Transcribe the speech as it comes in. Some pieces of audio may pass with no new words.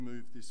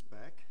this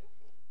back,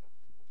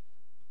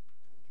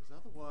 because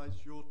otherwise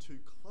you're too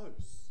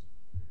close.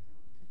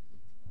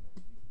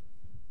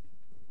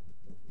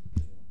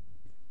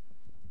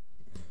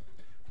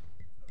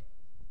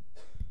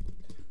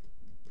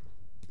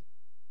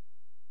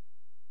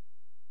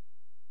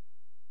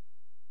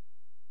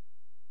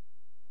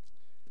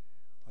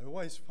 I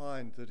always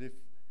find that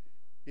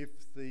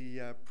if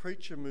the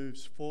preacher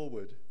moves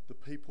forward, the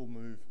people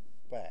move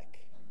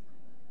back.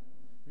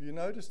 Have you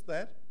noticed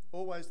that?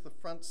 Always the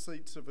front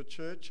seats of a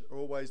church are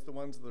always the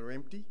ones that are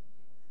empty.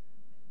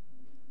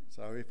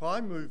 So if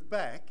I move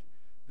back,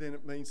 then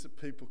it means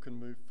that people can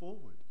move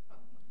forward.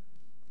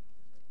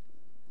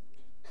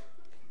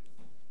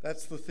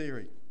 That's the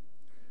theory.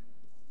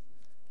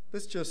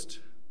 Let's just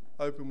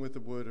open with a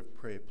word of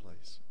prayer,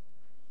 please.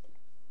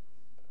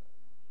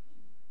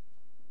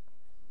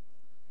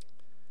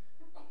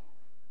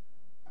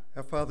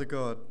 Our Father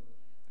God,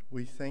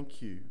 we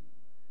thank you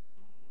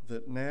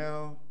that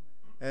now,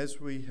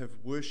 as we have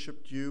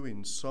worshipped you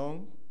in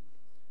song,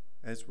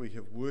 as we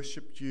have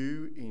worshipped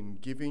you in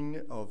giving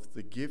of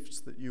the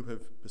gifts that you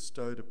have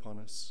bestowed upon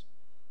us,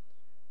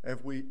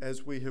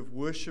 as we have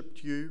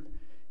worshipped you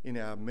in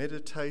our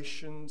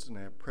meditations and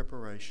our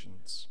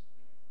preparations,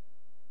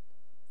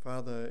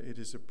 Father, it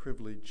is a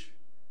privilege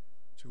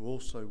to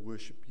also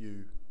worship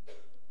you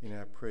in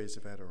our prayers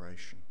of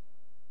adoration.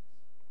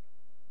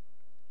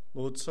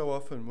 Lord, so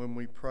often when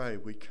we pray,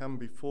 we come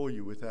before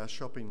you with our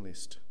shopping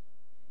list,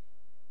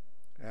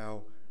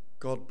 our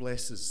God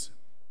blesses,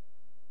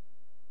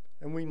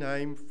 and we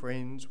name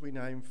friends, we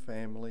name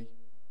family,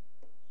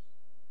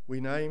 we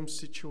name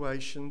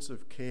situations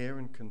of care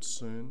and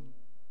concern.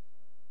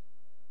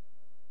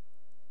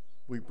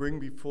 We bring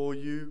before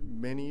you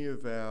many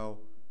of our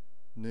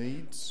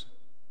needs,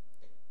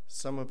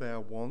 some of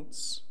our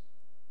wants,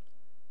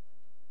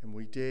 and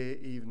we dare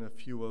even a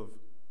few of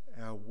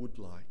our would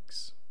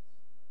likes.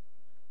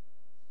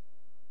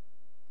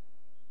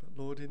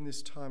 Lord, in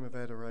this time of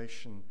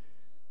adoration,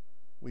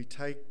 we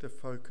take the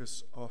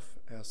focus off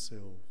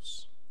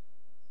ourselves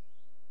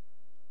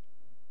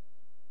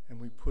and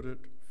we put it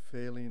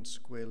fairly and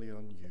squarely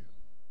on you.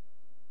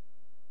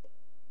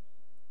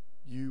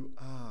 You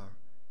are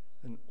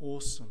an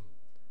awesome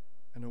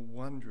and a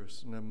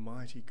wondrous and a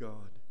mighty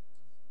God.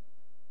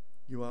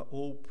 You are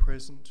all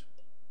present,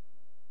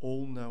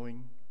 all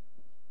knowing,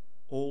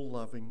 all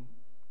loving,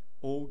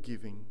 all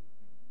giving,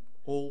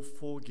 all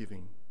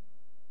forgiving.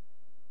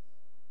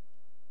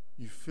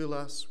 You fill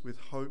us with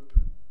hope.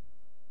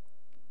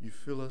 You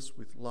fill us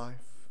with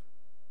life.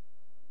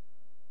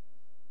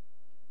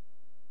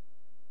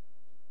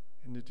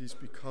 And it is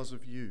because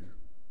of you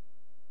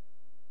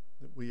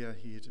that we are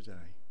here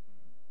today.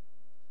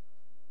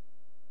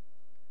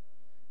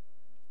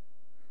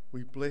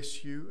 We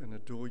bless you and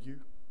adore you.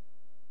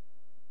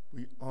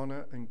 We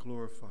honour and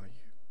glorify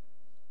you.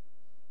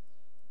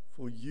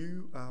 For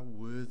you are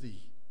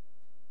worthy.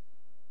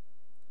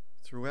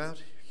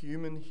 Throughout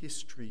human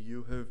history,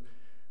 you have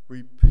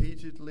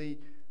repeatedly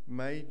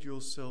made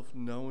yourself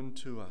known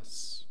to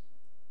us.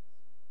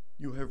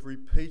 You have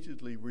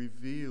repeatedly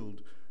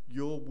revealed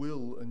your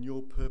will and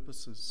your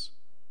purposes.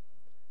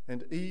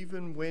 And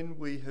even when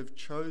we have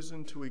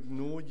chosen to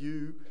ignore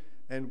you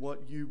and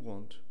what you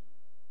want,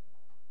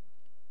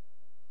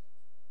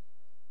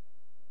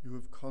 you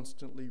have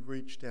constantly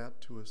reached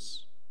out to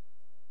us.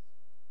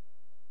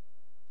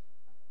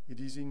 It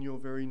is in your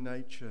very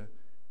nature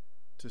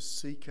to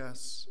seek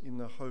us in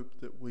the hope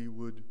that we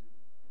would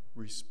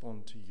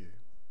respond to you.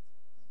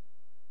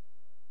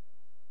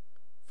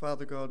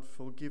 Father God,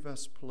 forgive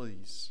us,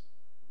 please,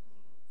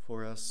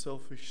 for our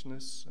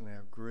selfishness and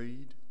our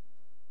greed.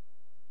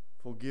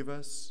 Forgive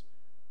us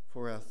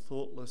for our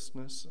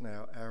thoughtlessness and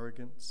our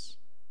arrogance.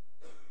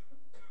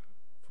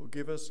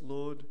 Forgive us,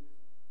 Lord,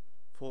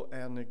 for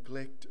our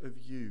neglect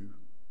of you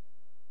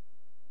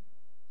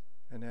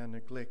and our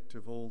neglect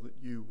of all that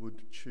you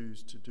would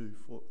choose to do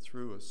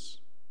through us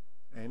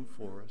and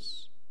for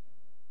us.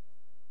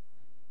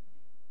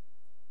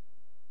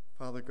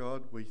 Father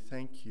God, we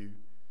thank you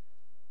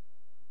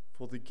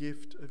for the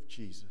gift of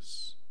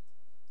Jesus.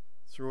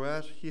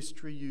 Throughout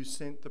history, you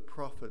sent the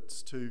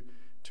prophets to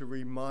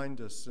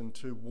remind us and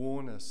to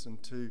warn us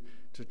and to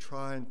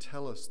try and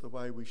tell us the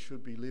way we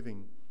should be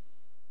living.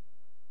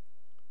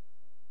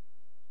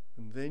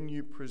 And then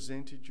you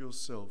presented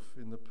yourself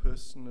in the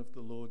person of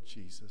the Lord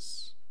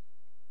Jesus.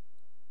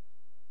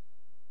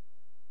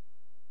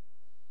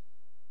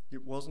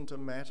 It wasn't a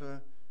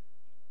matter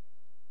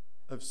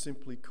of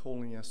simply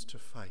calling us to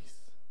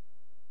faith.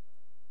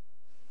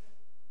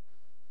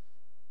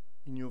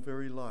 In your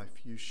very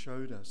life, you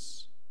showed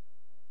us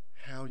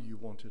how you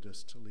wanted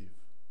us to live,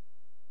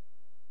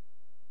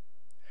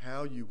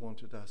 how you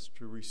wanted us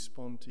to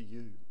respond to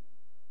you.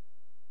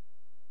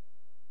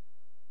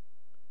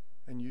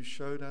 And you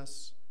showed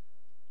us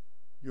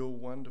your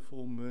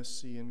wonderful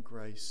mercy and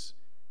grace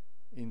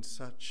in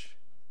such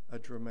a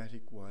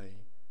dramatic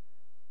way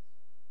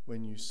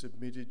when you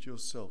submitted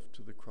yourself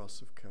to the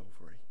cross of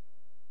Calvary.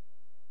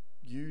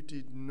 You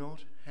did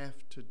not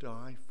have to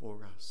die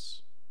for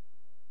us.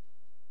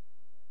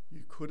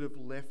 You could have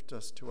left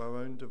us to our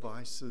own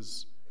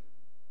devices,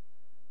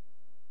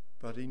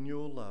 but in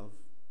your love,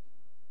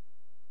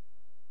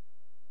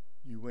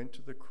 you went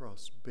to the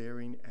cross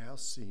bearing our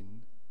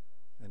sin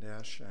and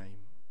our shame.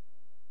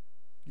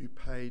 You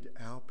paid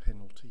our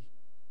penalty,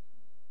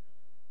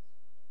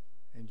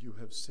 and you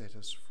have set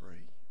us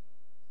free.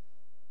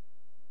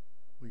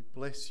 We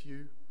bless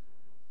you,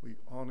 we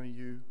honour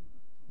you,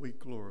 we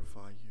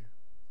glorify you,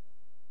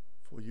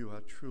 for you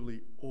are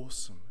truly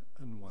awesome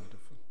and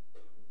wonderful.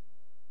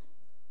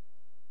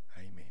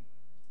 Amen.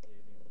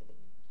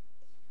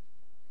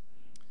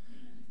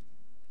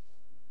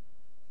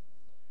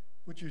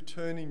 Would you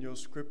turn in your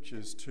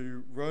scriptures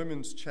to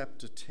Romans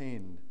chapter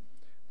 10?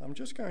 I'm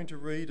just going to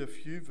read a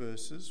few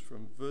verses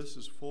from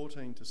verses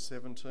 14 to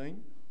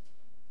 17.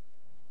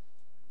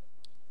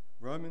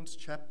 Romans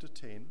chapter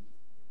 10,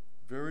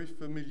 very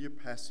familiar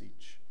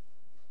passage.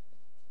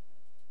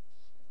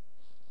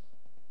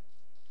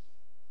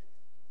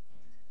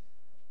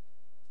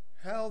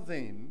 How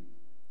then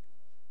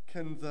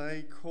can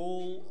they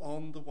call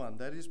on the one,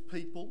 that is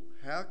people,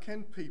 how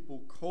can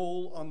people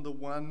call on the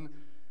one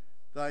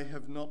they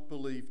have not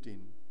believed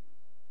in?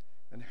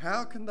 And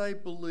how can they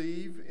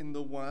believe in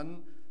the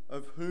one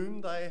of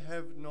whom they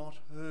have not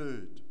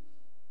heard?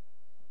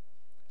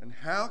 And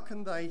how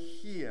can they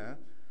hear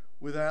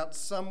without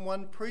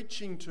someone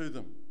preaching to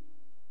them?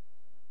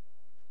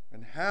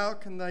 And how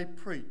can they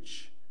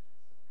preach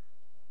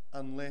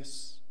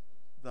unless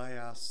they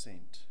are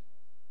sent?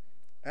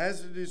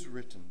 As it is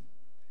written,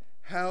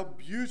 how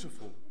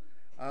beautiful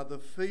are the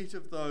feet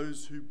of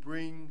those who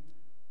bring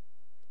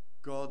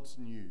God's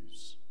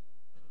news.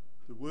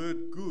 The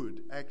word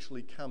good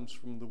actually comes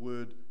from the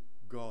word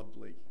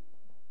godly.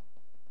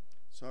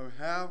 So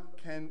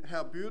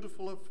how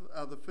beautiful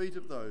are the feet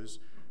of those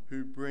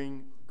who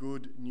bring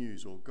good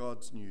news, or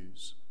God's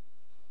news.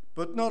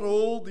 But not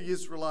all the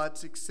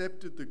Israelites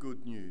accepted the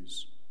good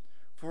news.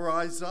 For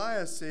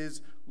Isaiah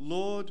says,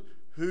 Lord,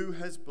 who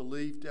has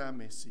believed our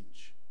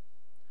message?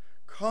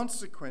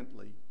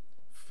 Consequently,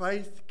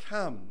 faith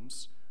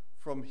comes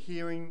from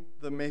hearing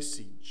the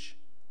message,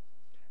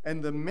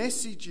 and the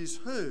message is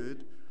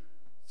heard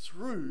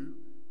through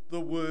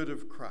the word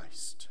of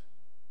Christ.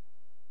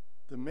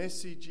 The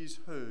message is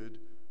heard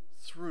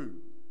through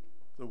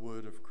the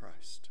word of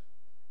Christ.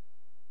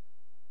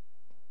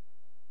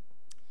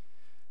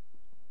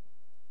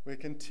 We're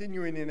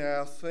continuing in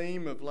our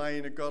theme of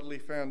laying a godly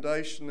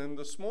foundation, and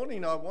this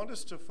morning I want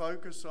us to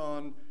focus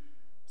on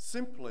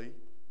simply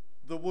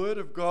the Word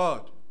of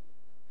God.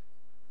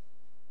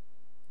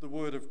 The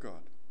Word of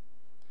God.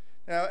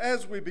 Now,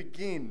 as we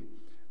begin,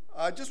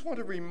 I just want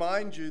to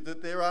remind you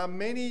that there are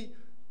many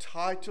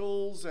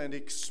titles and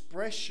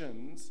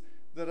expressions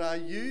that are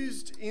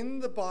used in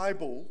the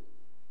Bible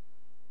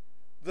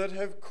that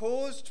have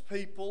caused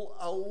people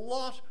a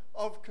lot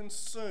of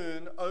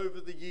concern over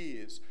the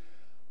years.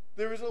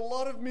 There is a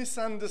lot of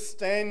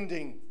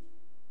misunderstanding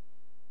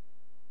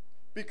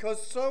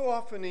because so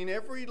often in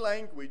every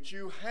language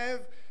you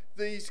have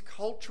these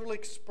cultural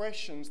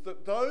expressions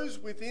that those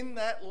within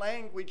that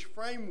language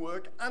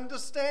framework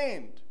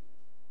understand.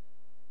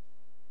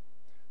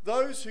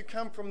 Those who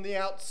come from the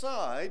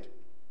outside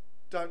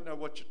don't know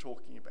what you're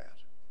talking about.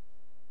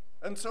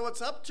 And so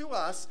it's up to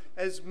us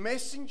as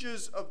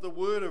messengers of the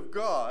Word of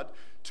God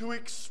to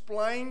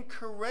explain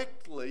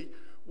correctly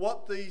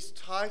what these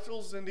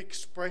titles and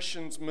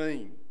expressions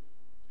mean.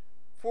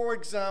 For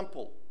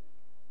example,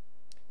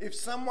 if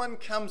someone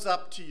comes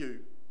up to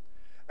you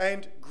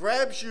and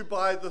grabs you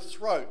by the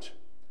throat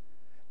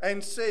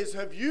and says,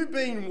 "Have you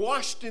been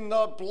washed in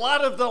the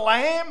blood of the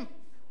Lamb?"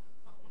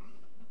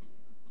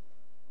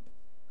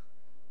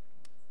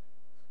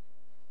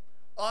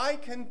 I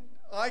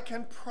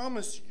can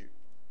promise you,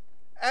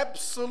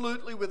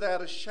 absolutely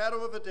without a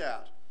shadow of a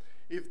doubt,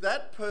 if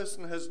that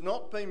person has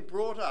not been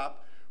brought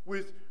up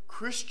with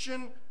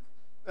Christian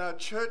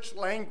church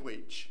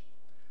language,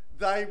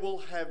 they will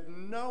have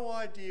no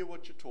idea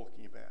what you're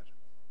talking about.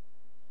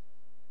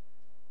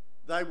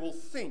 They will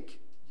think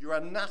you're a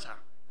nutter.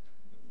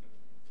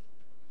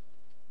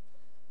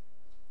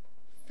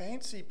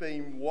 Fancy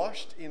being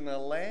washed in the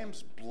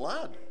Lamb's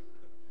blood.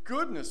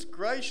 Goodness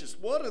gracious,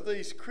 what are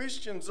these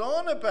Christians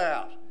on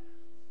about?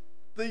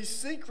 These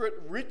secret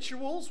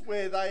rituals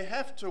where they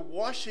have to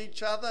wash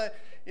each other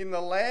in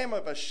the lamb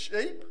of a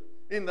sheep,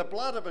 in the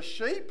blood of a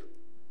sheep?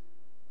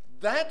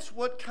 That's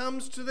what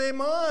comes to their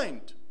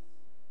mind.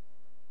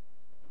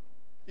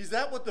 Is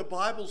that what the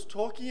Bible's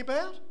talking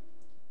about?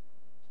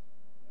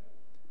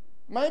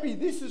 Maybe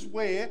this is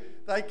where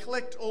they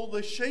collect all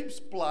the sheep's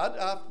blood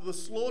after the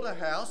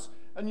slaughterhouse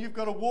and you've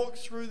got to walk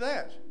through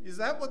that. Is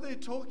that what they're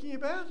talking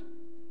about?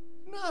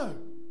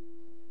 No.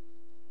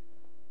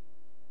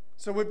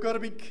 So we've got to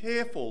be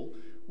careful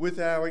with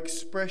our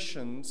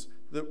expressions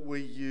that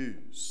we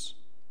use.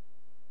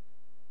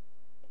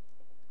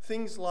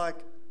 Things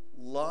like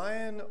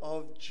Lion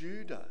of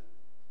Judah.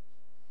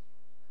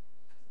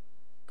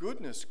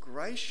 Goodness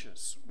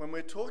gracious, when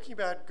we're talking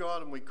about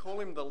God and we call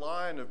him the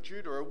Lion of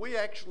Judah, are we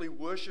actually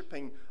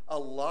worshipping a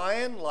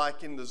lion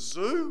like in the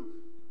zoo?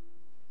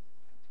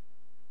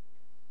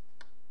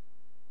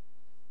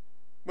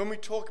 When we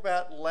talk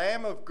about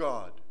Lamb of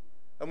God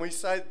and we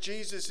say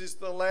Jesus is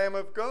the Lamb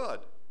of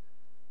God,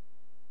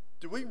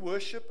 do we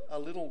worship a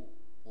little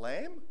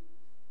lamb?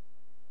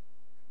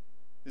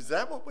 Is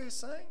that what we're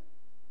saying?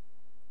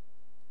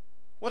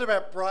 What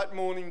about bright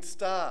morning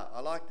star?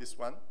 I like this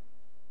one.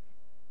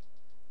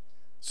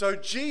 So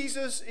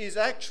Jesus is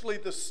actually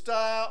the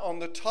star on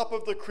the top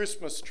of the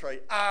Christmas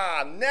tree.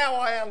 Now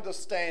I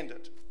understand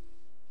it.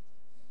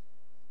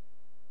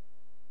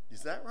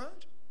 Is that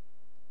right?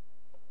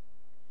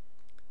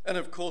 And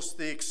of course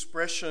the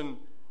expression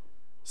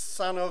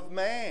Son of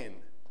Man.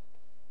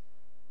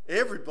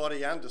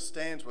 Everybody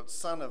understands what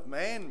Son of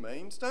Man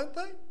means, don't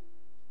they?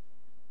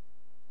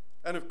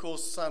 And of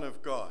course Son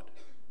of God.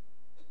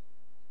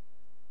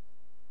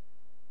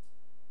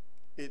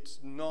 It's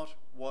not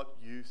what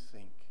you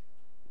think.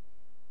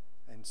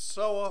 And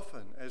so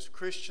often as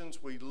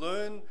Christians we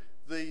learn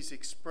these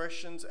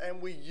expressions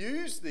and we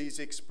use these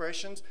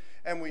expressions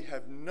and we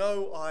have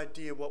no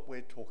idea what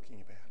we're talking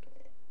about.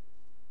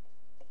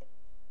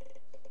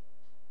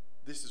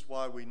 This is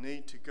why we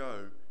need to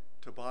go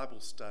to Bible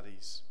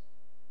studies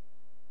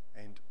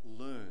and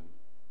learn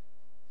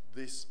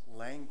this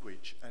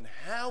language and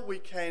how we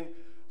can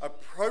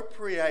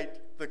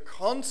appropriate the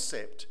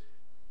concept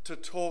to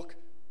talk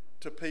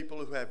to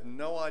people who have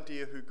no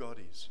idea who God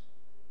is.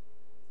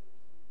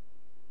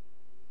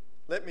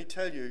 Let me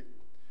tell you,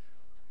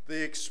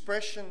 the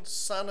expression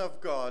Son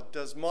of God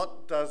does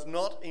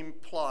not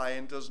imply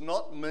and does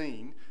not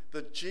mean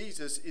that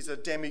Jesus is a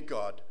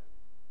demigod,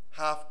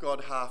 half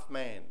God, half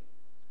man.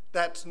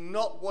 That's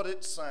not what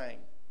it's saying.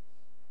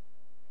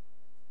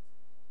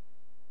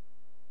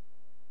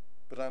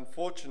 But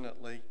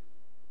unfortunately,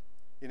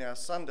 in our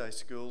Sunday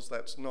schools,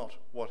 that's not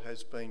what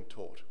has been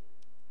taught.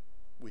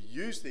 We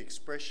use the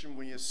expression,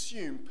 we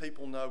assume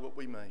people know what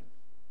we mean.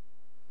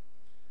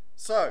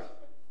 So,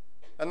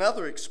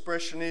 another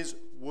expression is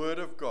Word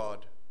of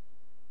God.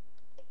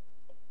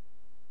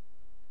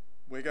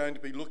 We're going to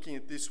be looking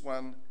at this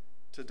one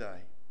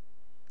today.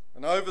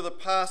 And over the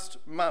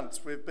past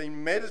months, we've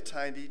been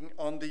meditating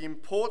on the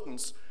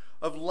importance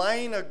of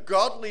laying a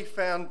godly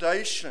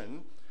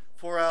foundation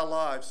for our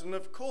lives. And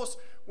of course,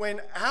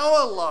 when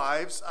our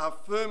lives are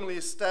firmly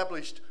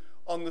established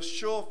on the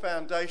sure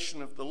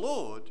foundation of the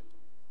Lord,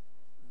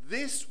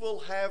 this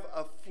will have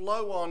a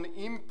flow-on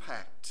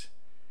impact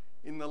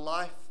in the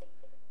life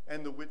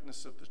and the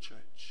witness of the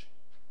church.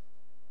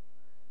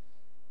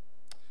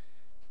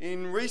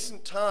 In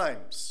recent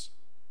times,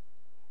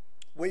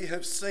 we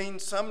have seen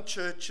some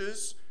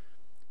churches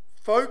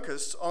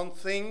focus on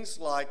things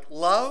like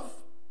love,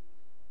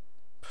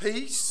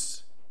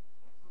 peace,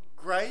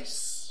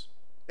 grace,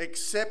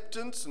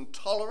 acceptance and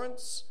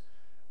tolerance,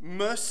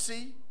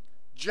 mercy,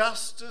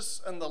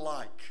 justice, and the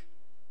like.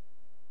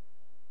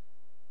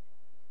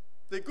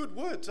 They're good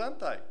words, aren't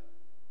they?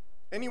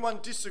 Anyone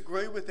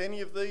disagree with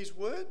any of these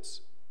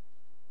words?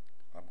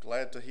 I'm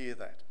glad to hear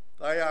that.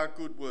 They are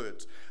good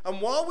words.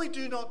 And while we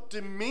do not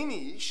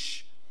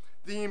diminish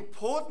the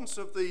importance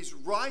of these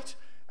right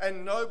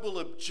and noble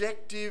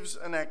objectives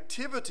and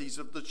activities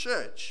of the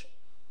church,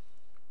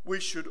 we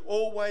should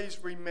always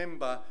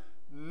remember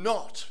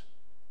not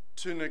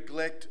to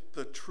neglect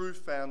the true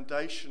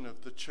foundation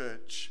of the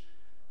church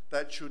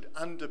that should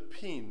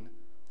underpin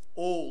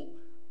all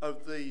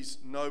of these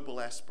noble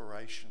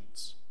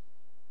aspirations.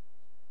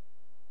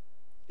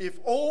 If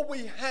all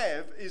we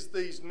have is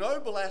these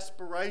noble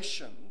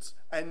aspirations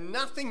and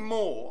nothing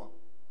more,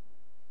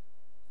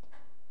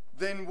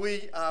 then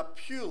we are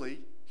purely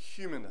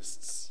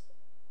humanists.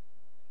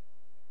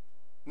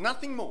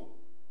 Nothing more.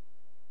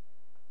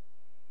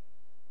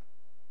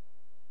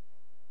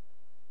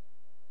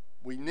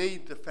 We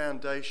need the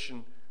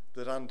foundation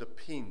that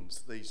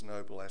underpins these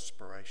noble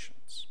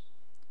aspirations.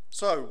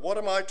 So, what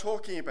am I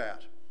talking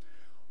about?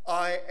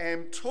 I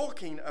am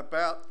talking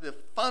about the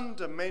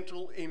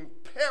fundamental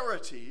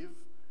imperative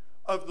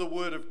of the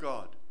Word of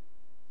God.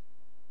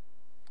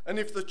 And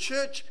if the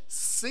church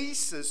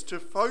ceases to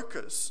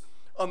focus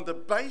on the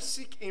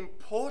basic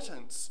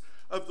importance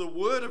of the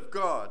Word of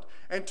God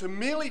and to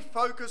merely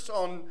focus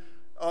on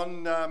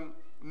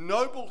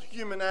noble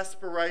human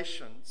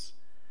aspirations,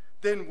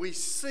 then we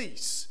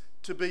cease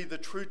to be the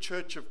true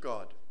church of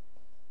God.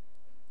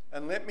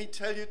 And let me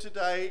tell you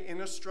today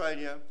in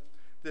Australia,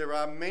 there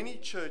are many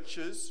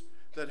churches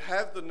that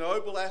have the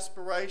noble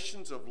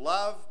aspirations of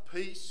love,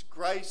 peace,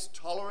 grace,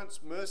 tolerance,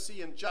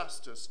 mercy, and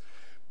justice,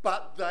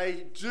 but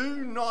they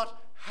do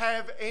not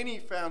have any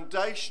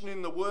foundation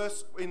in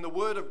the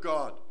Word of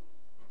God.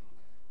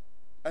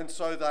 And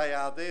so they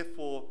are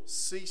therefore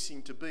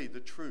ceasing to be the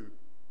true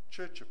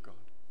church of God.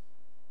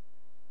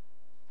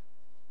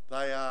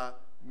 They are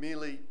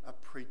merely a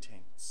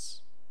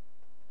pretense.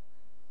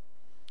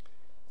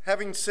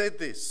 Having said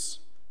this,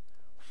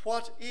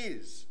 what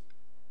is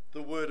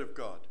the Word of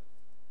God?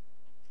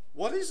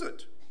 What is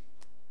it?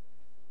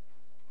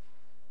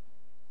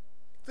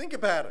 Think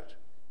about it.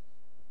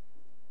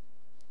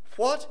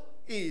 What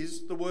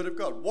is the Word of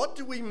God? What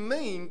do we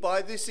mean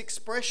by this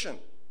expression?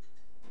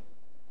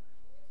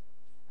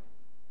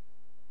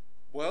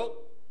 Well,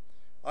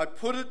 I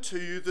put it to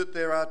you that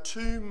there are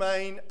two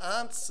main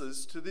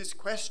answers to this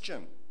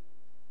question.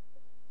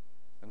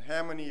 And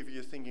how many of you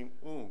are thinking,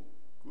 oh,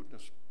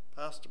 goodness,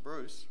 Pastor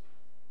Bruce,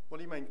 what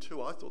do you mean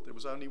two? I thought there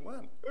was only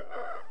one.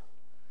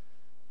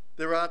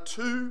 There are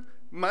two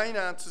main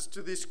answers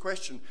to this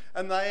question,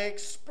 and they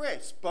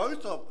express,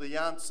 both of the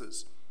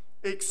answers,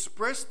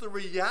 express the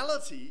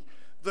reality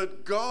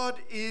that God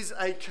is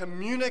a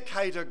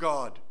communicator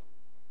God,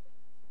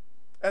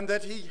 and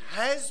that he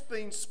has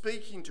been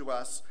speaking to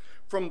us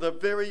from the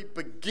very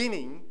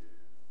beginning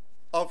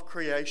of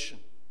creation.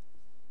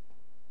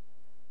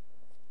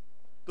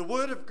 The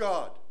Word of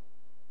God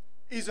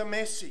is a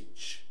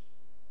message.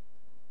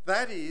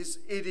 That is,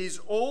 it is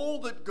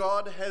all that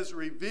God has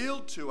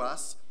revealed to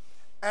us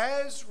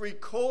as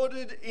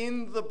recorded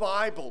in the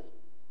Bible.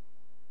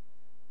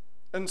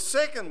 And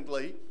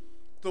secondly,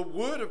 the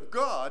Word of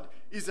God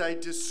is a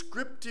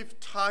descriptive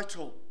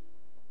title.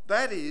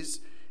 That is,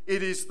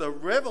 it is the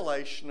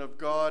revelation of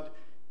God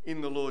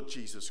in the Lord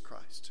Jesus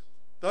Christ.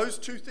 Those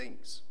two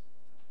things.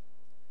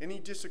 Any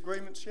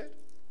disagreements yet?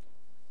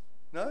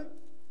 No?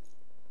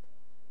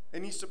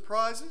 Any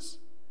surprises?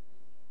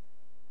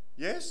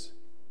 Yes?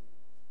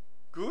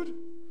 Good?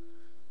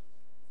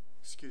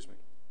 Excuse me.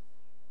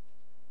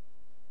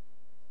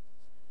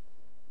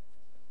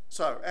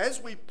 So,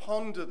 as we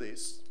ponder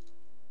this,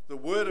 the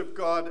Word of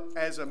God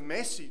as a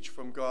message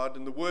from God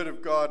and the Word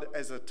of God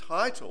as a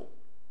title,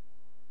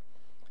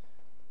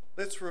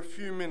 let's for a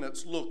few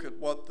minutes look at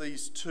what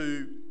these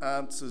two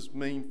answers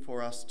mean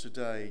for us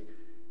today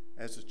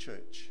as a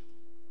church.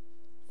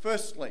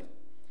 Firstly,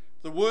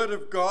 the Word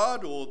of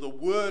God, or the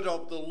Word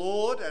of the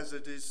Lord, as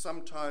it is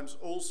sometimes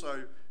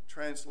also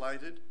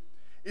translated,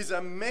 is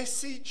a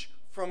message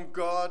from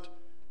God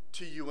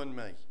to you and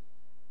me,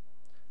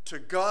 to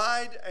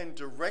guide and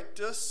direct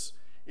us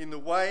in the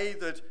way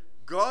that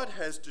God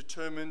has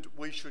determined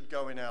we should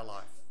go in our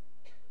life.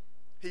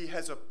 He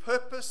has a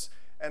purpose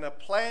and a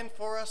plan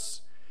for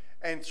us,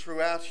 and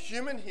throughout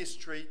human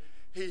history,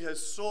 he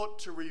has sought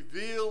to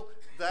reveal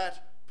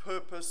that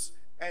purpose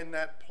and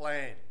that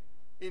plan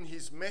in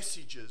his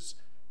messages,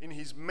 in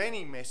his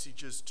many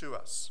messages to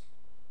us.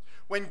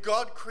 When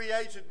God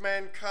created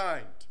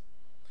mankind,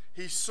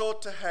 he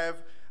sought to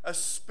have a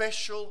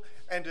special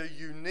and a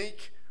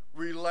unique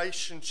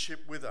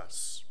relationship with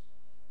us.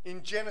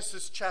 In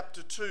Genesis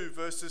chapter 2,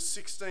 verses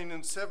 16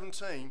 and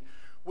 17,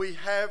 we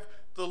have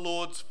the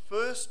Lord's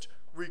first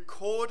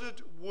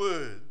recorded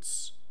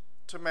words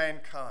to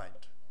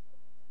mankind.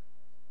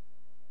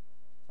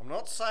 I'm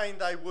not saying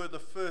they were the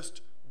first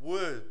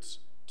words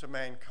to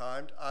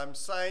mankind. I'm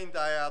saying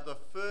they are the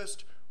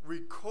first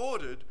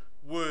recorded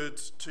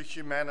words to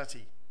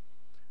humanity.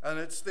 And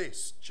it's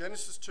this,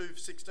 Genesis 2,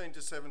 16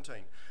 to 17.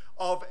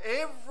 Of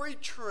every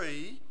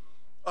tree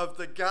of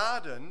the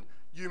garden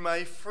you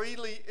may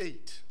freely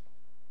eat,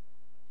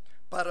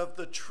 but of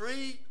the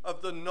tree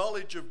of the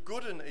knowledge of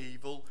good and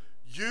evil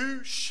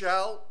you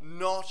shall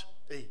not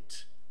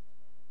eat.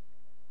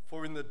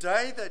 For in the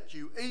day that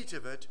you eat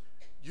of it,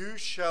 you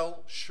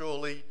shall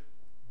surely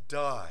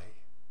die.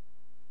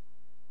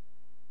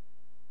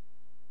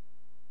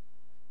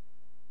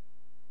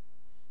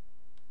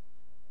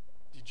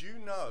 Did you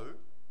know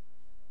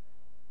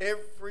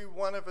every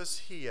one of us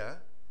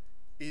here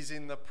is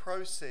in the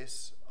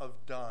process of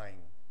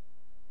dying?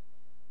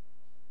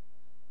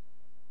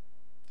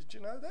 Did you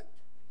know that?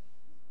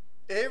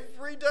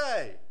 Every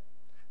day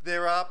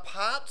there are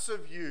parts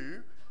of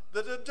you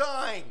that are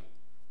dying,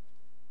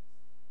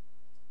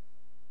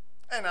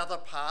 and other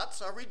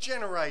parts are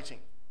regenerating.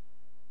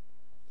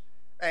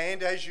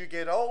 And as you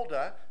get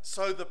older,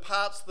 so the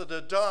parts that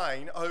are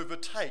dying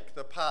overtake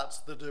the parts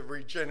that are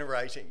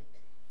regenerating,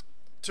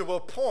 to a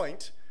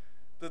point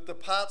that the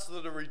parts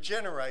that are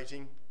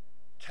regenerating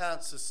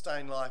can't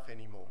sustain life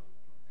anymore.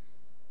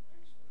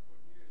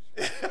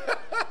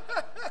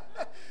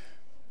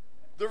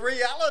 The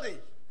reality.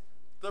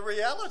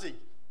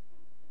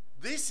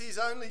 This is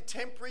only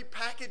temporary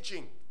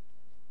packaging.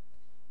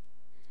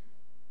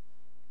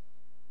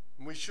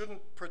 We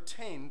shouldn't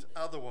pretend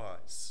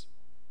otherwise.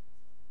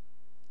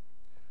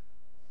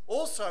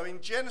 Also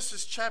in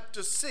Genesis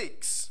chapter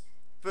 6,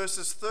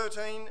 verses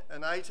 13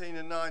 and 18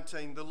 and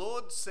 19, the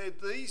Lord said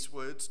these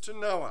words to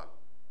Noah: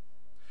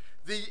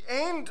 "The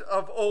end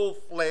of all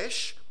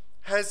flesh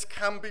has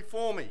come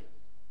before me,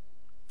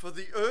 for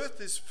the earth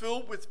is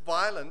filled with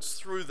violence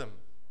through them.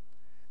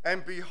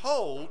 And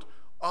behold,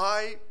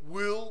 I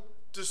will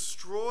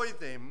destroy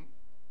them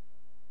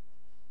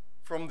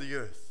from the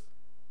earth.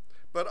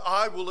 But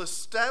I will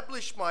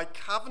establish my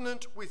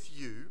covenant with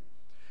you,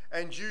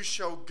 and you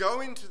shall go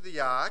into the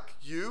ark,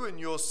 you and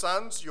your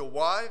sons, your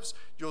wives,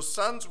 your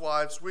sons'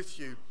 wives with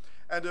you.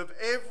 And of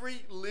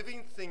every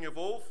living thing of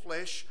all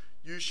flesh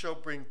you shall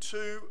bring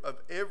 2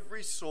 of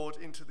every sort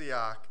into the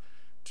ark,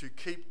 to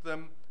keep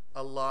them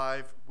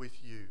alive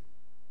with you."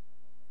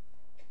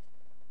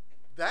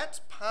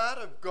 That's part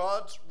of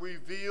God's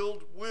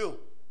revealed will.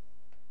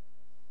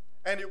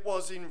 And it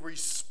was in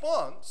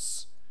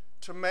response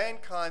to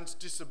mankind's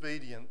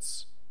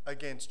disobedience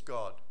against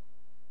God.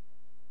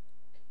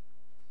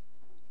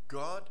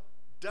 God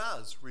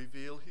does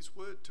reveal his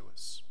word to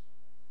us.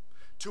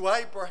 To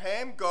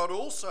Abraham, God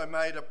also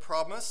made a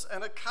promise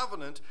and a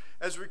covenant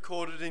as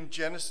recorded in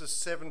Genesis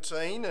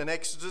 17 and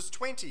Exodus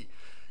 20.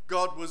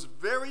 God was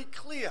very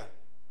clear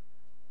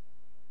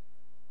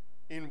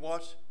in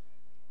what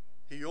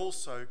he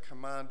also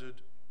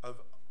commanded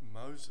of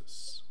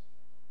Moses.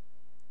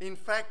 In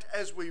fact,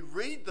 as we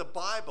read the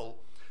Bible,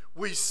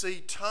 we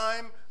see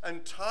time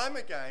and time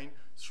again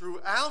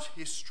throughout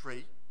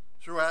history,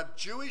 throughout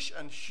Jewish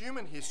and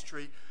human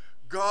history,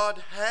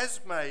 God has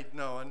made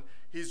known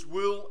his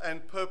will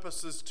and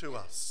purposes to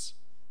us.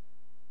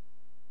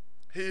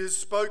 He has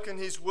spoken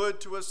his word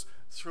to us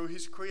through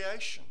his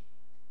creation,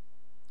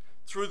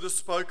 through the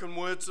spoken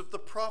words of the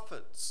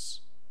prophets,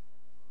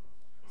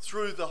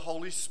 through the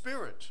Holy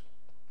Spirit,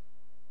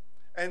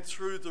 and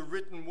through the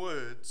written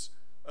words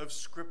of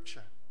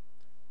Scripture.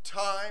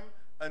 Time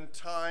and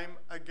time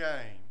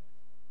again,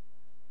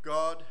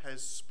 God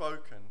has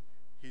spoken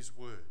his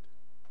word.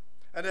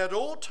 And at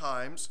all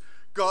times,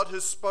 God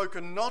has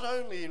spoken not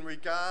only in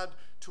regard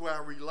to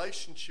our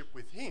relationship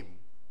with him,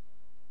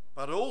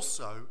 but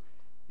also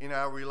in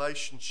our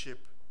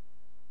relationship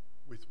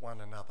with one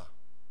another.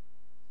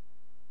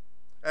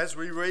 As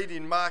we read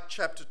in Mark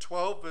chapter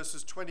 12,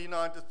 verses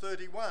 29 to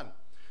 31,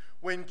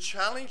 when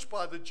challenged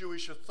by the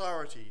Jewish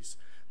authorities,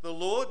 the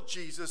Lord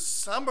Jesus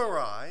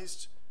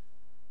summarized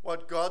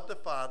what God the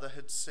Father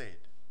had said.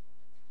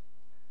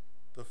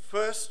 The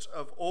first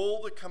of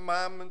all the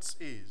commandments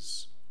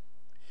is,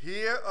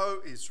 "Hear,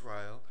 O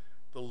Israel,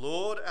 the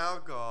Lord our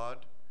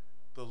God,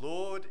 the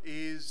Lord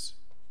is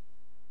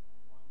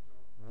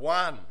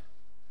one.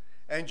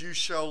 And you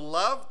shall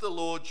love the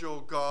Lord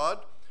your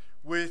God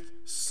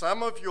with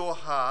some of your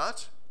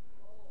heart."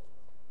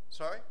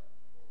 Sorry?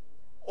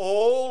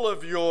 All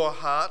of your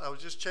heart. I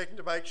was just checking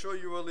to make sure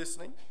you were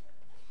listening.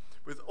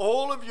 With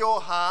all of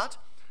your heart,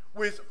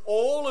 with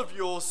all of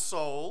your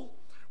soul,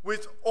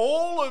 with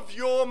all of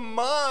your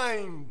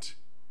mind,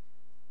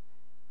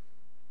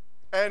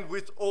 and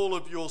with all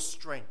of your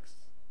strength.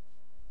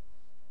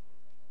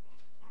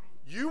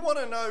 You want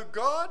to know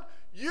God?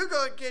 You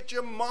got to get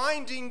your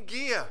mind in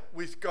gear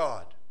with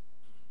God.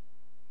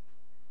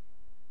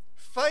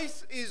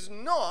 Faith is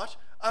not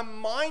a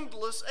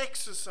mindless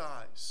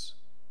exercise.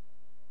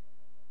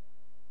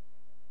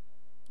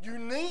 You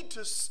need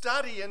to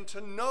study and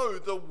to know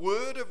the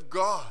Word of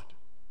God,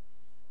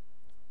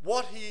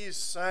 what he is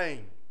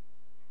saying,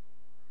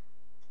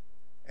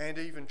 and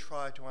even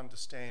try to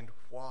understand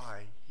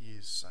why he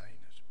is saying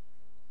it.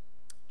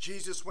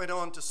 Jesus went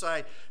on to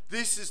say,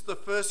 "This is the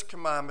first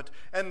commandment,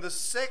 and the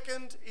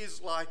second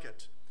is like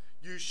it.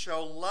 You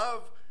shall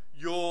love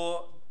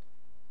your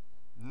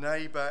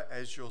neighbor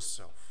as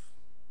yourself.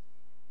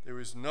 There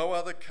is no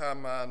other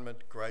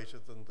commandment greater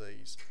than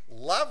these.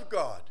 Love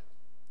God,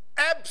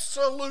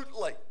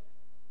 absolutely,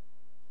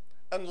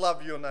 and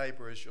love your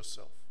neighbor as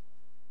yourself."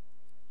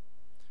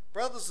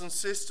 Brothers and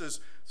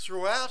sisters,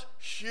 throughout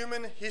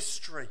human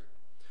history,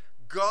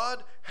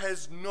 God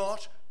has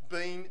not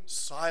been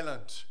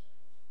silent.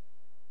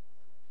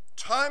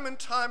 Time and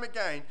time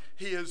again,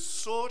 he has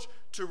sought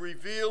to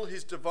reveal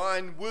his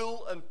divine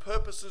will and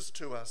purposes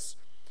to us.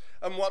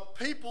 And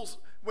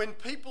when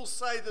people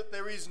say that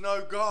there is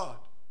no God,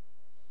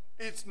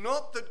 it's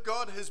not that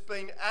God has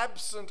been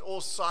absent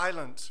or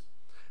silent,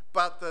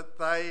 but that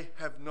they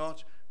have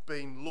not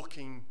been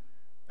looking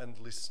and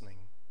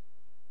listening.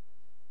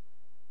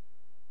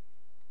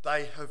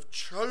 They have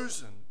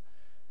chosen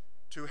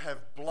to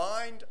have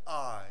blind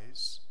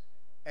eyes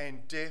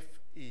and deaf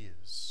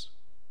ears.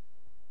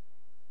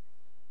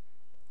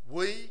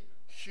 We,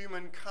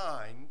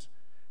 humankind,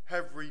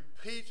 have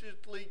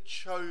repeatedly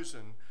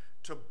chosen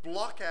to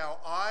block our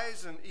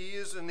eyes and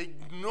ears and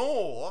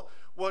ignore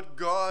what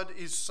God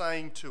is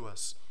saying to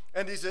us.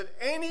 And is it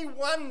any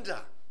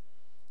wonder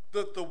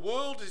that the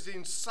world is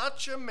in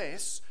such a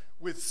mess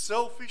with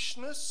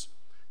selfishness,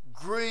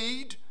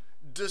 greed,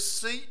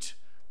 deceit,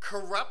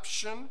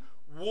 corruption,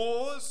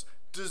 wars,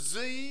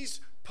 disease,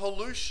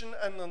 pollution,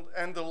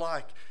 and the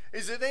like?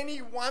 Is it any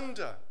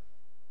wonder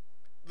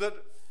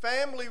that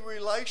family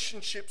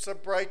relationships are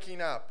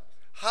breaking up?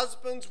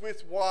 Husbands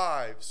with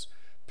wives,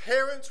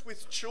 parents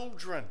with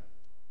children.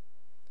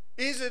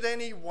 Is it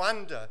any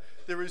wonder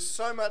there is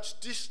so much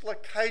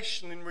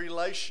dislocation in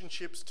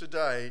relationships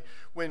today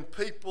when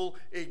people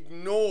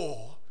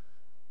ignore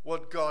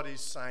what God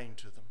is saying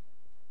to them?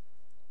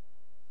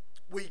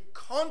 We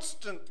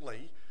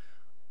constantly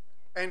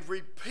and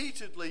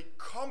repeatedly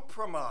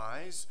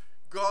compromise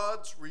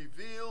God's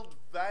revealed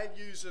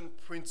values and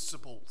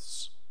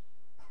principles.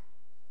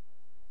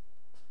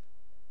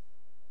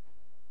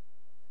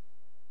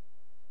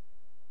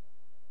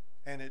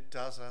 And it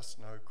does us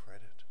no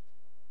credit.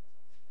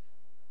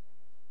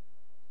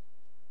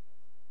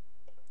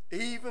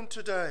 Even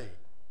today,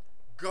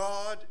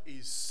 God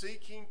is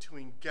seeking to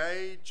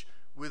engage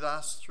with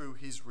us through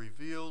his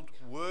revealed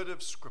word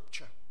of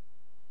Scripture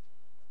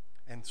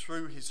and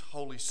through his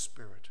Holy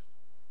Spirit.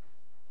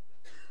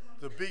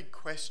 The big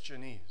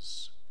question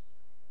is,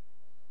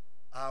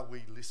 are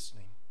we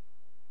listening?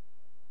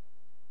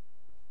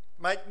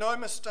 Make no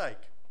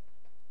mistake,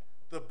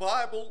 The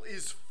Bible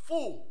is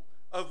full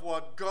of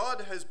what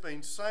God has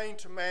been saying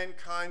to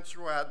mankind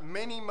throughout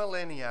many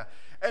millennia,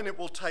 and it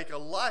will take a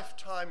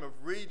lifetime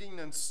of reading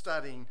and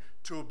studying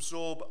to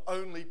absorb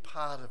only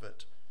part of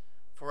it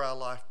for our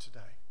life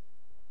today.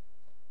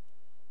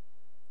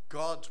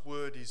 God's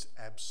word is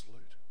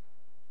absolute.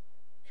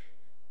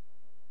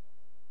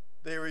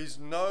 There is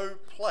no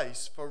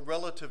place for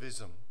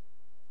relativism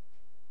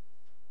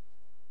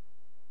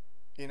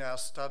in our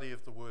study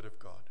of the Word of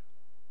God.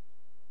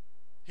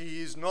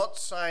 He is not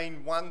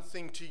saying one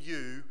thing to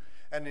you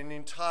and an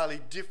entirely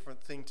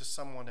different thing to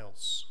someone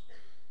else.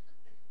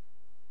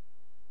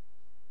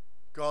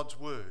 God's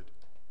Word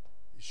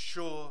is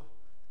sure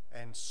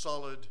and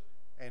solid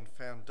and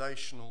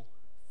foundational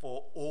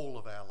for all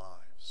of our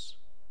lives.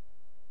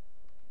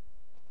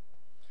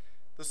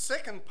 The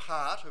second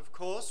part, of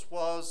course,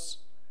 was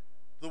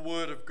the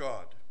Word of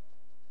God.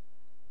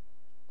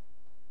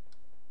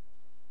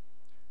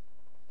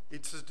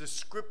 It's a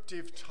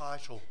descriptive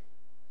title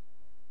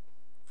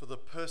for the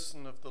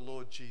person of the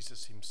Lord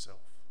Jesus himself.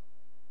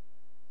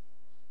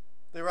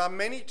 There are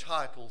many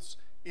titles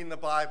in the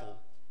Bible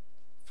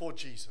for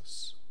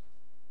Jesus.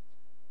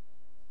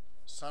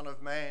 Son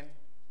of Man,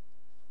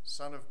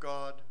 Son of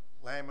God,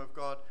 Lamb of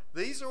God.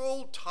 These are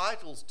all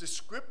titles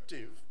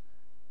descriptive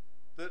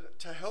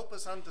to help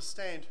us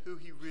understand who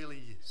he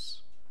really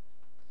is.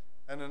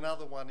 And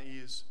another one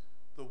is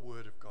the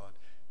Word of God.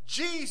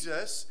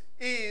 Jesus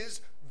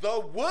is the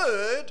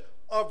Word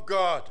of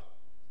God.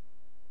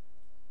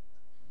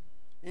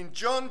 In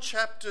John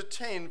chapter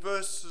 10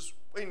 verses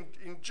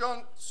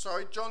John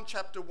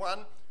chapter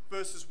 1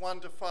 verses 1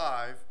 to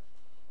 5,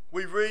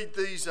 we read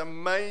these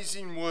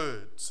amazing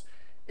words.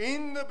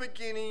 In the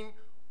beginning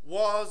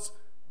was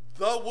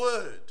the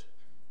Word.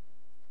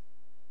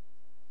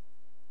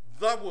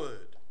 The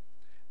Word.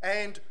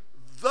 And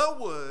the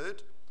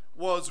Word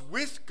was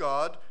with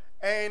God,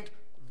 and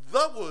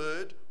the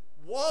Word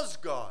was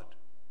God.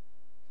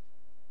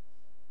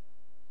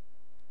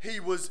 He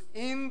was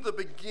in the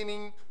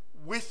beginning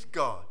with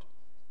God.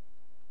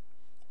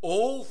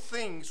 All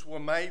things were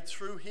made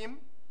through him,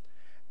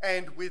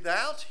 and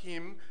without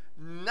him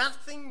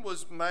nothing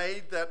was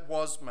made that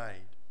was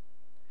made.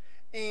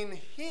 In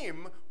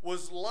him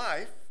was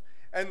life,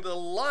 and the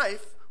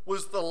life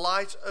was the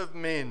light of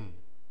men.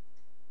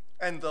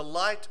 And the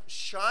light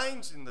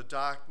shines in the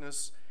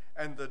darkness,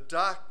 and the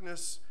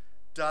darkness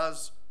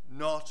does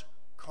not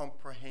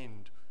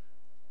comprehend,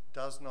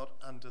 does not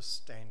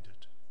understand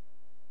it.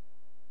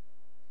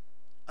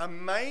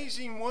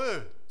 Amazing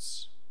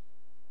words.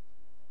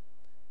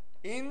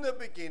 In the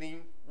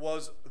beginning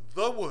was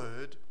the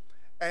Word,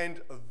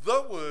 and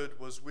the Word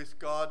was with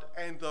God,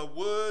 and the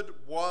Word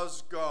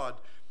was God.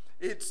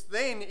 It's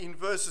then in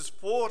verses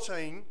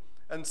 14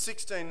 and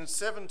 16 and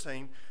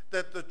 17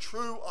 that the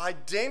true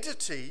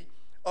identity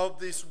of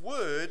this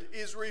Word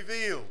is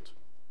revealed.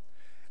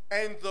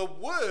 And the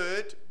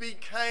Word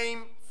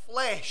became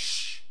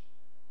flesh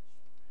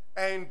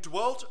and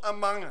dwelt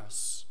among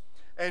us,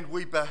 and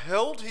we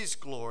beheld his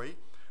glory,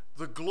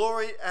 the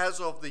glory as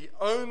of the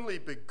only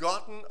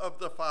begotten of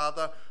the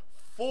Father,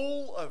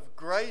 full of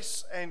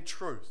grace and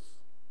truth.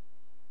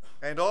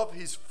 And of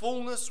his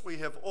fullness we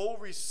have all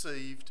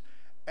received,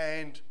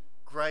 and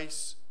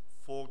grace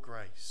for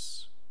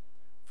grace.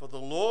 For the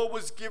law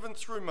was given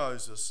through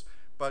Moses,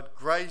 but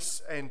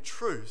grace and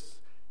truth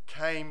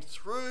came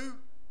through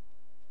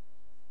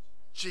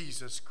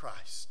Jesus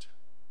Christ.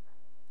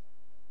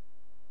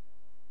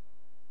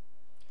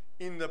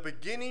 In the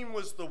beginning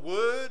was the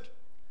Word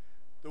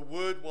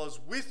was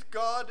with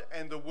God,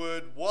 and the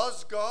Word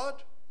was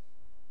God.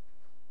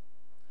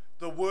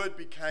 The Word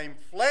became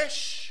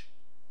flesh,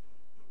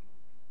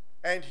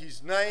 and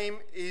his name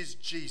is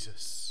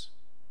Jesus.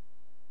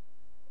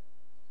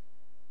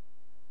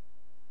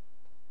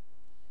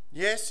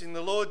 Yes, in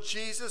the Lord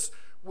Jesus,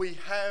 we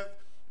have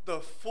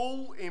the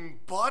full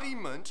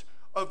embodiment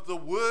of the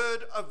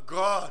Word of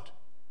God.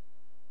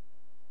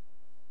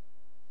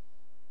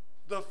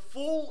 The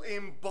full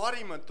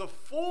embodiment, the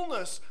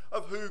fullness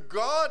of who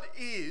God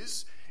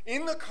is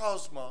in the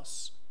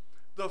cosmos,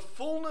 the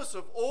fullness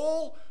of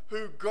all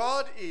who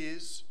God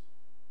is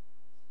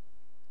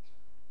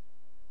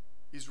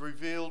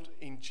revealed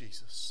in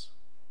Jesus.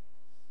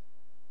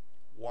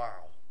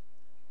 Wow,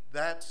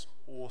 that's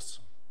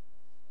awesome.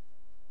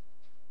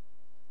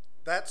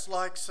 That's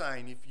like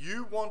saying if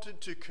you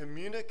wanted to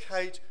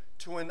communicate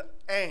to an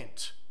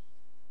ant,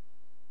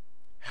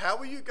 how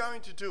are you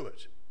going to do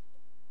it?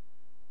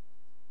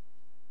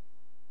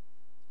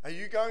 Are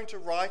you going to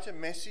write a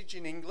message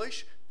in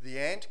English? The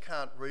ant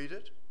can't read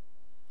it.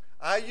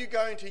 Are you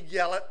going to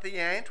yell at the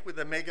ant with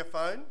a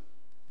megaphone?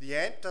 The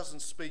ant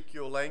doesn't speak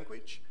your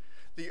language.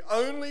 The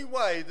only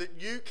way that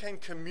you can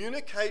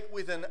communicate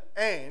with an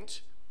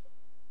ant,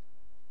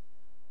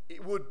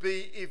 it would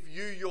be if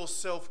you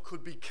yourself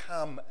could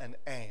become an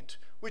ant,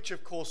 which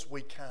of course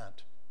we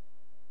can't.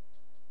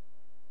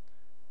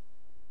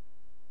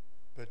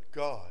 But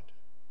God,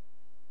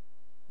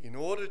 in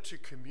order to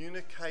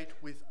communicate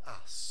with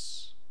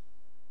us,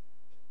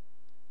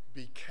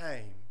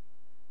 became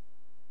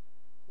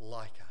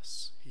like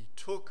us. He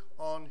took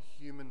on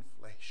human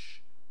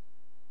flesh.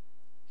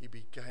 He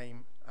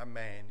became a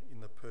man in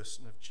the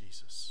person of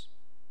Jesus.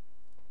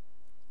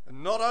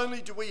 And not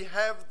only do we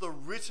have the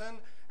written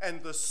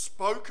and the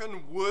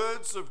spoken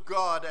words of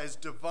God as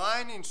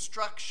divine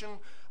instruction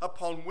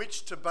upon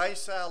which to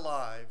base our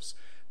lives,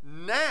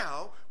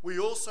 now we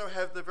also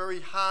have the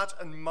very heart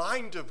and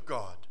mind of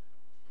God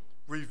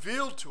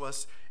revealed to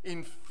us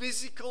in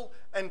physical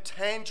and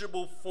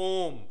tangible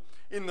form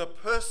in the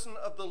person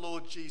of the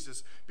Lord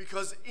Jesus.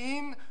 Because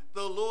in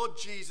the Lord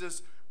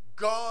Jesus,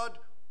 God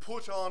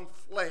put on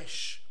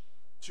flesh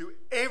to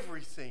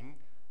everything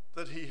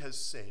that he has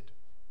said.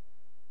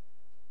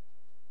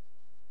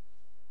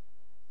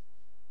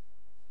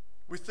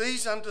 With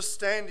these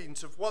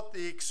understandings of what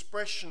the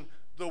expression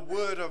the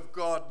Word of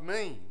God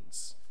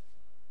means,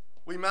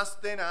 we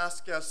must then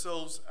ask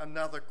ourselves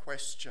another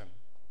question.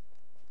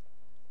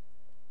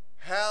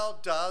 How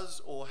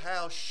does or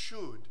how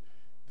should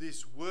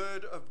this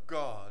Word of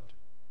God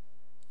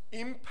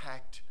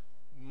impact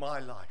my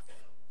life?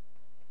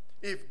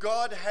 If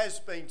God has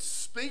been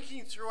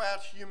speaking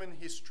throughout human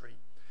history,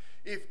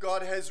 if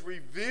God has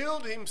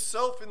revealed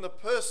himself in the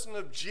person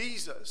of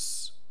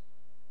Jesus,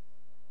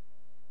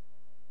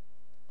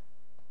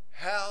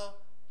 how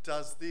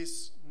does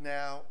this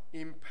now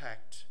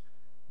impact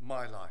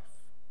my life?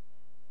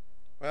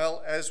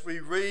 Well, as we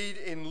read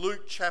in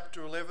Luke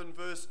chapter 11,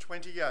 verse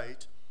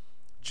 28,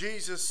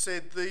 Jesus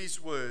said these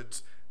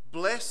words,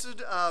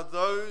 "Blessed are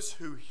those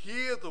who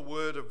hear the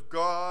word of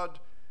God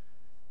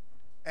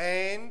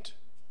and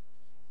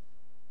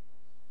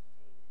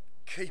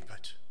keep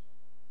it."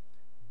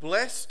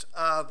 Blessed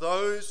are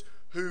those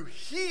who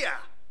hear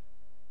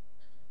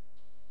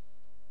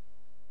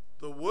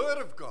the word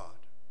of God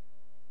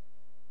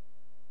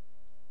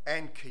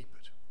and keep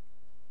it.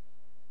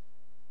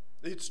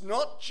 It's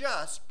not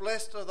just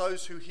blessed are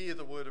those who hear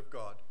the word of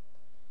God.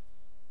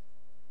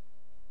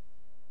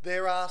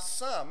 There are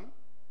some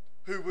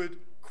who would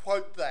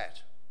quote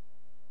that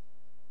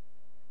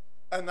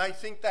and they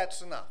think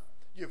that's enough.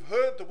 You've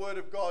heard the word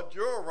of God,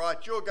 you're all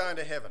right, you're going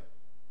to heaven.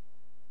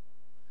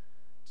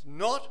 It's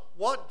not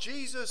what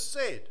Jesus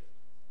said.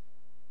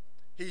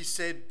 He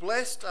said,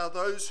 blessed are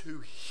those who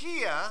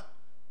hear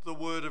the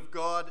word of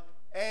God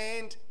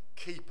and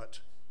keep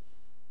it.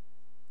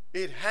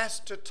 It has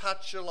to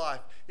touch your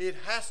life. It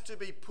has to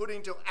be put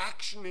into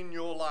action in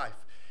your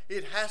life.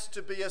 It has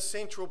to be a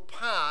central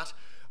part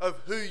of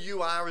who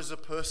you are as a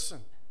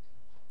person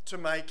to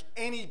make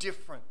any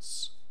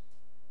difference.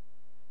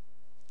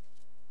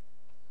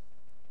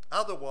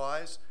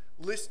 Otherwise,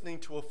 listening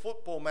to a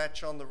football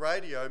match on the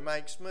radio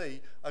makes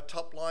me a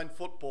top-line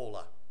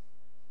footballer.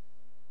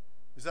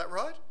 Is that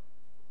right?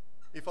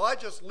 If I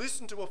just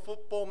listen to a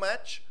football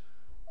match,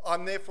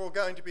 I'm therefore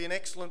going to be an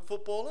excellent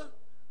footballer?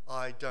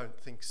 I don't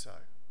think so.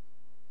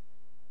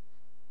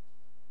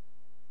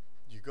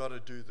 You've got to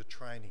do the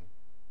training,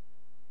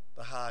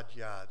 the hard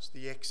yards,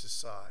 the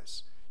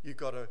exercise. You've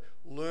got to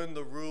learn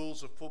the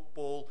rules of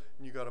football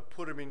and you've got to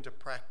put them into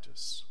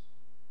practice.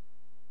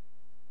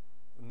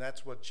 And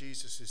that's what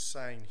Jesus is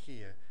saying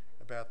here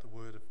about the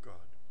Word of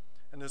God.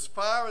 And as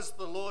far as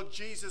the Lord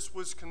Jesus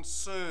was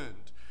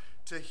concerned,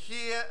 to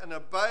hear and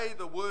obey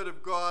the Word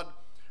of God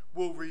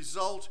will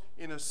result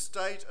in a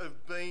state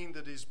of being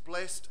that is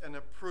blessed and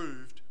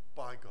approved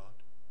by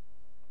God.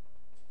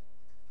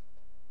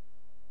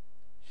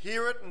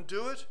 Hear it and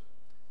do it,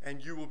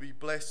 and you will be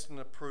blessed and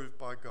approved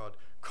by God.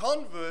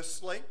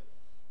 Conversely,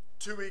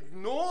 to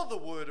ignore the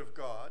Word of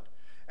God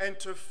and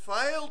to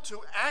fail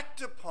to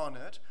act upon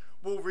it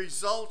will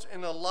result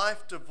in a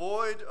life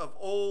devoid of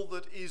all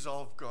that is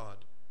of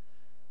God,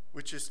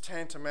 which is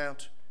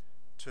tantamount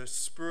to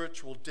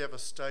spiritual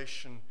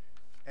devastation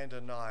and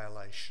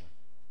annihilation.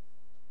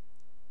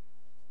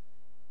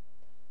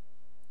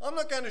 I'm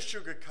not going to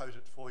sugarcoat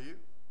it for you.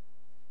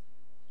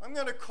 I'm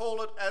going to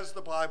call it as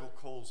the Bible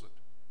calls it.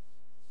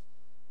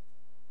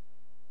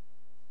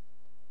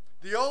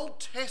 The Old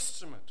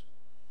Testament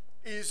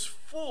is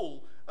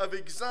full of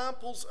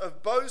examples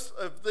of both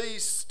of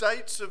these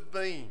states of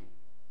being.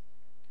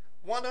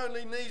 One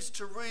only needs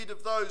to read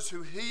of those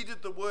who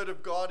heeded the word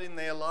of God in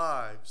their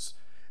lives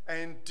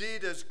and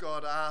did as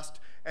God asked,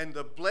 and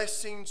the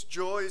blessings,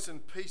 joys,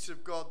 and peace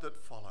of God that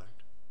followed.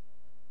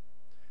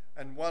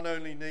 And one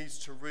only needs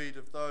to read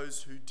of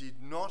those who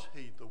did not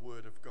heed the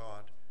word of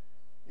God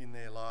in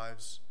their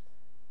lives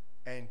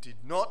and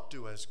did not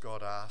do as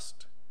God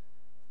asked,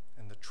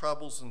 and the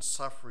troubles and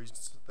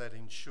sufferings that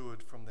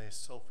ensued from their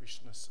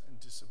selfishness and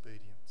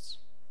disobedience.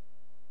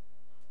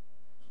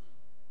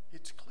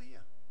 It's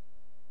clear.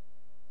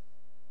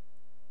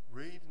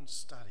 Read and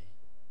study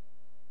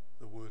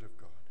the Word of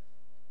God.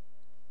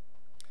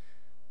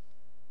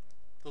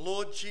 The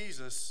Lord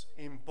Jesus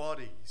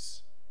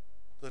embodies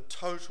the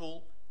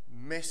total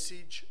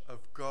message of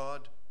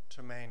God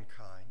to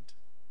mankind.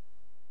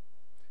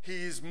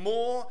 He is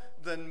more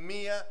than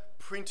mere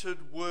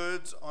printed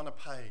words on a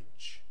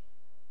page.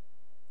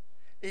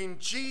 In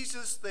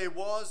Jesus there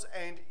was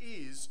and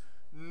is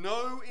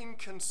no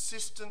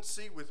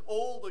inconsistency with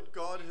all that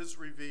God has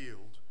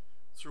revealed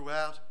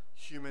throughout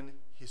human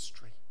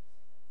history.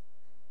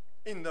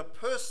 In the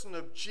person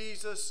of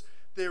Jesus,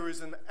 there is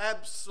an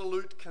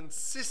absolute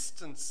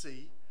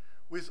consistency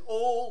with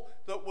all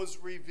that was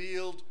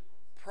revealed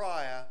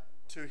prior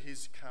to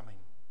his coming.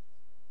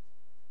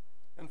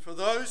 And for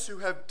those who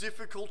have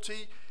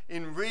difficulty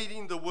in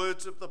reading the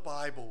words of the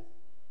Bible,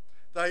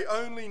 they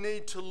only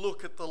need to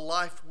look at the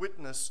life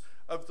witness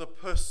of the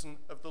person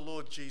of the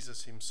Lord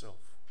Jesus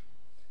himself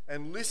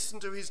and listen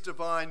to his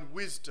divine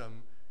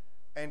wisdom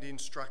and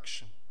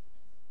instruction.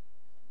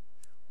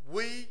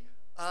 We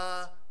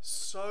are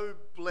so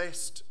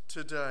blessed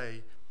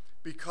today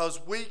because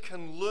we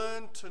can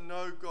learn to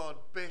know God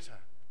better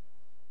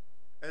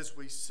as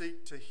we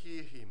seek to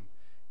hear him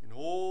in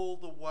all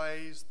the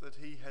ways that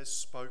he has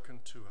spoken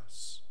to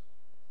us,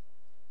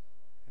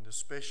 and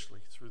especially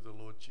through the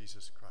Lord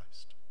Jesus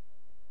Christ.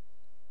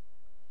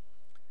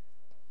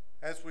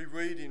 As we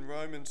read in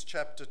Romans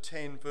chapter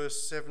 10,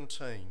 verse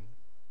 17,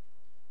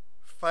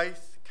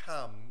 faith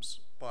comes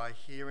by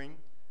hearing,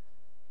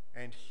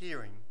 and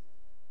hearing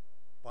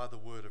by the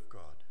word of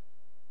God.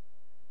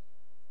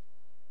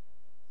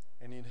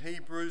 And in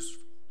Hebrews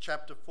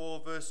chapter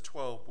 4, verse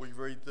 12, we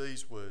read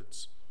these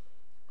words: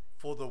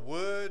 "For the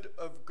word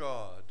of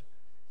God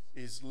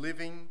is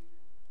living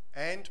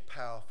and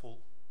powerful,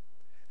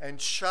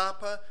 and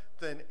sharper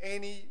than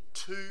any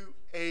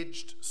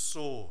two-edged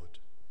sword,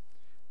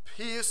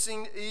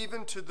 piercing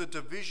even to the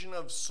division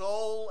of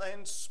soul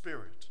and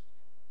spirit,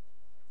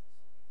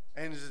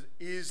 and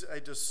is a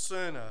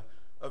discerner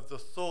of the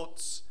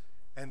thoughts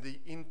and the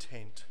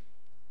intent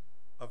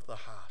of the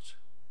heart."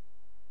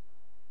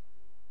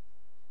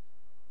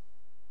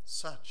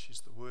 Such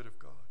is the word of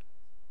God.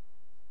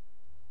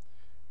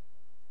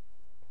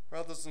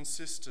 Brothers and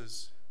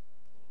sisters,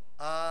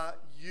 are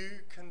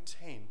you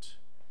content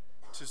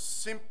to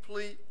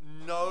simply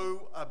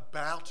know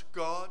about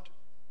God?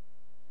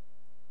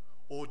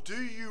 Or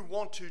do you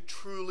want to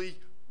truly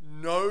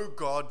know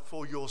God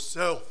for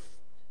yourself?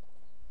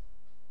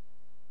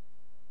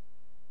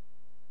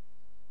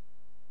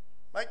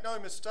 Make no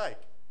mistake,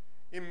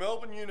 in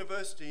Melbourne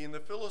University, in the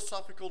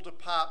philosophical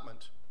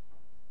department,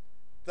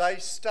 they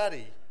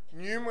study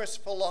numerous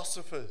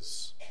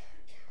philosophers: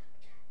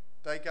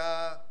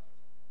 Degas,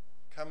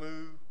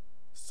 Camus,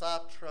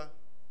 Sartre,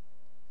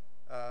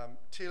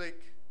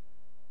 Tillich.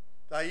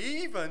 They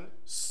even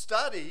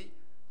study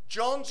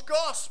John's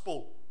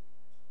Gospel.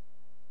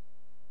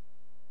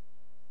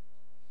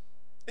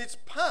 It's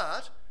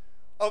part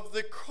of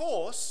the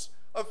course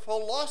of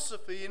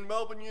philosophy in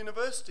Melbourne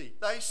University.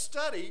 They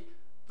study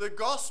the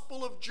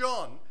Gospel of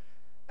John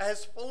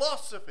as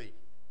philosophy.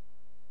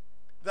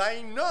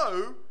 They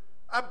know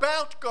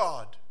about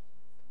God.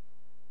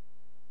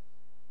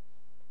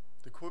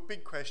 The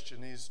big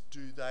question is,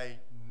 do they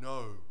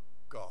know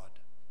God?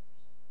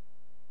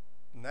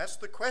 And that's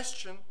the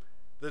question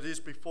that is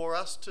before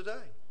us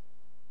today.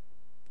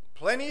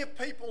 Plenty of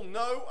people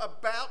know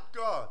about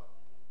God.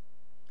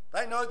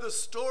 They know the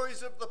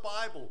stories of the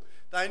Bible.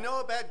 They know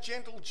about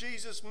gentle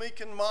Jesus, meek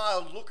and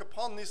mild, look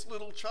upon this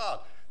little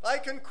child. They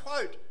can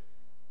quote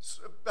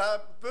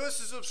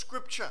verses of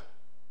Scripture.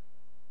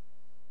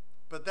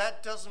 But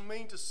that doesn't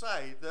mean to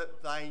say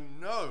that they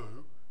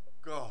know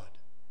God.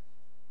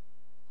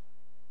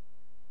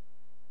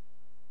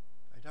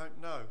 They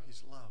don't know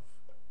his love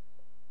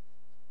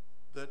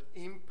that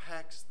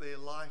impacts their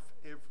life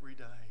every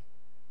day.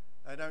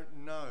 They don't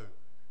know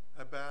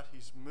about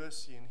his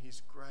mercy and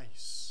his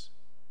grace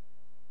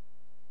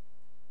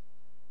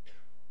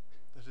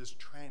that has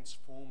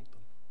transformed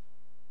them.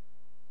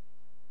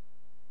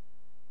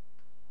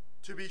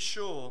 To be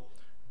sure,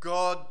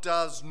 God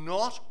does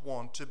not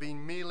want to be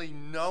merely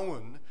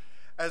known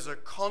as a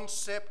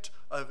concept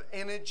of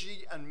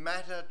energy and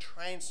matter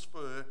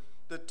transfer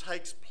that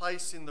takes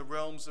place in the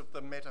realms of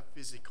the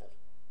metaphysical.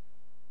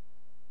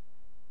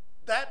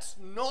 That's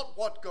not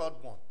what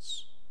God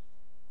wants.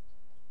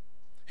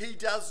 He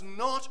does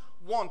not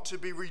want to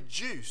be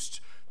reduced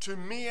to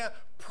mere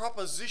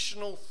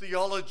propositional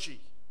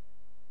theology.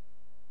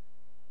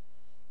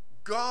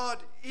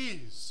 God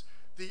is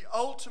the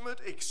ultimate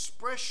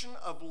expression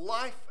of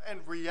life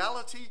and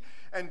reality,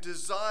 and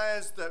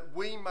desires that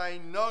we may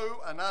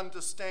know and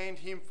understand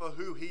him for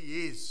who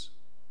he is.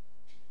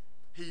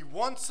 He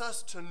wants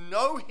us to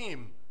know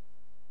him,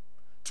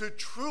 to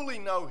truly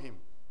know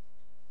him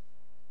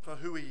for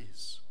who he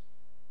is.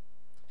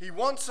 He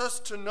wants us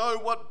to know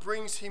what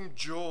brings him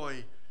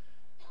joy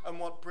and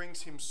what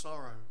brings him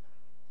sorrow.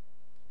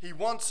 He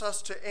wants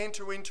us to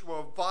enter into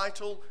a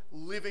vital,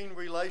 living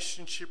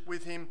relationship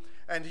with him,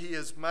 and he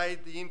has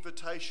made the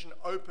invitation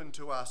open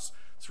to us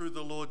through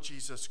the Lord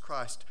Jesus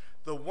Christ,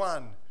 the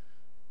one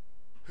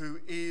who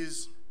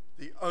is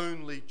the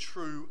only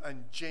true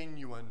and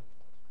genuine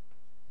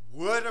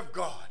Word of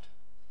God.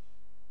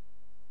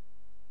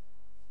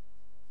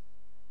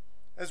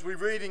 As we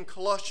read in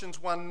Colossians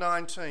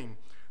 1:19,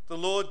 the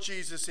Lord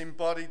Jesus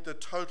embodied the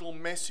total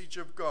message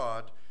of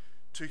God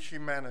to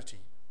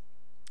humanity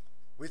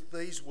with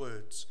these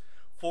words: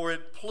 "For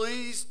it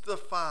pleased the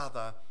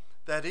Father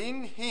that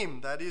in him,"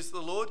 that is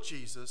the Lord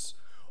Jesus,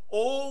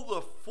 all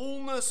the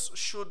fullness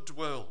should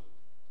dwell,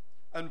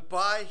 and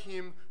by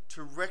him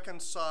to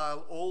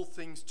reconcile all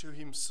things to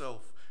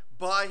himself,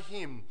 by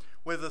him,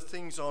 whether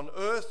things on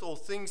earth or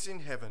things in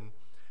heaven,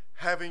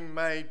 having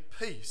made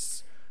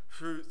peace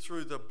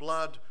through the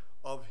blood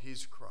of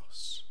his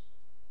cross.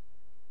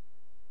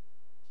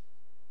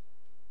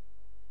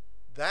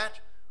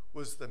 That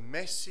was the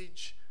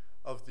message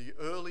of the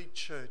early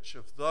church,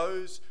 of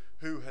those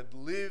who had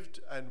lived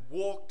and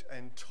walked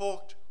and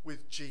talked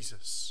with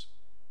Jesus.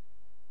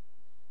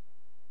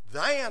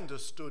 They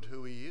understood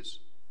who he is.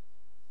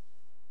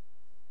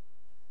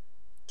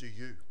 Do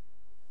you?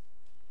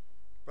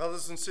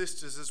 Brothers and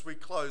sisters, as we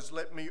close,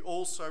 let me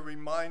also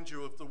remind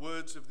you of the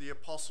words of the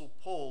Apostle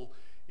Paul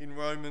in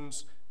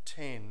Romans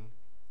 10,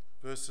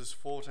 verses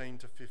 14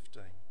 to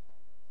 15.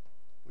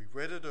 We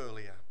read it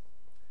earlier.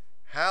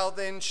 How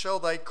then shall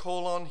they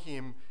call on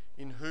him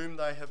in whom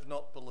they have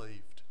not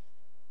believed?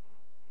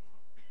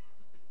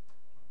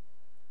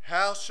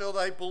 How shall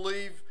they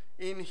believe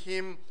in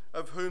him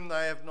of whom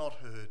they have not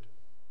heard?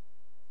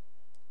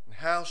 And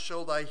how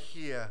shall they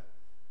hear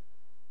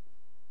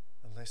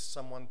unless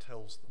someone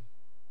tells them?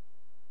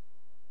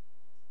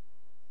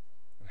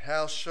 And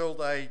how shall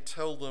they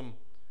tell them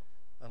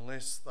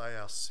unless they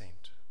are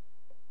sent?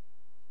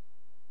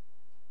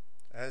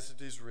 As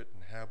it is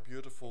written, how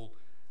beautiful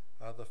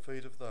are the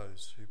feet of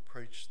those who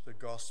preach the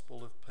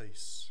gospel of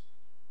peace,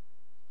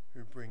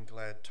 who bring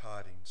glad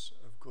tidings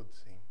of good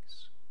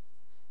things.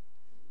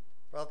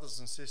 Brothers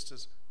and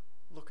sisters,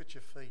 look at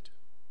your feet.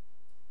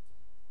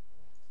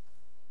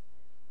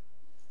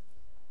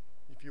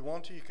 If you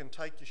want to, you can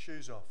take your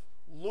shoes off.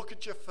 Look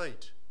at your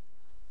feet.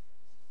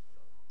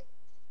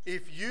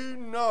 If you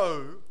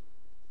know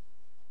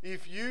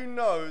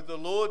the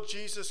Lord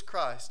Jesus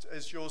Christ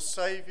as your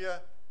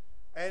Saviour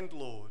and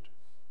Lord,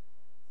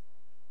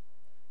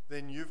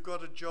 then you've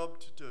got a job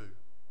to do.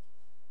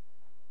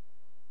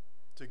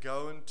 To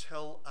go and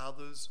tell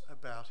others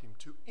about him,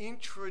 to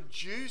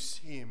introduce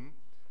him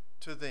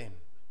to them.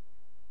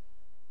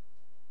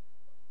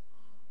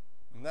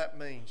 And that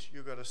means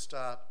you've got to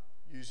start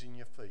using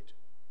your feet.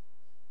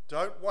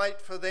 Don't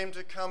wait for them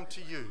to come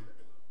to you.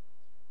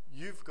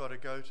 You've got to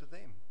go to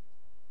them.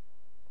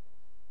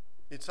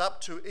 It's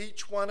up to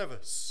each one of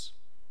us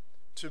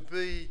to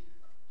be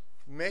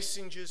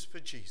messengers for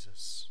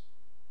Jesus.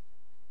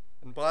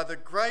 And by the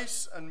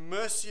grace and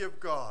mercy of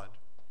God,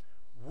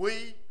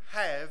 we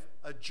have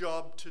a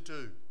job to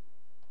do.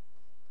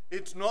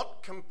 It's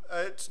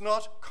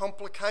not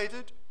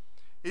complicated.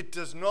 It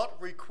does not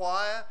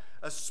require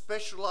a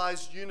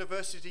specialized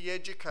university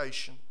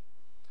education,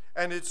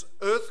 and its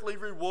earthly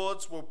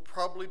rewards will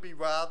probably be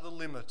rather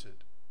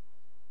limited.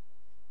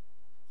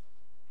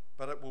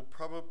 But it will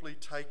probably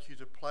take you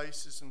to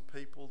places and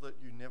people that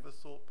you never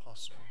thought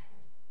possible.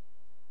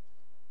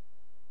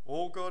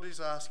 All God is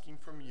asking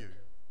from you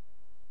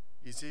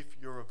is if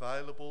you're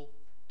available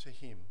to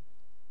him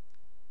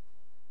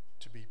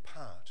to be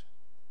part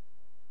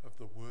of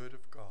the Word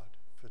of God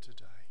for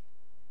today.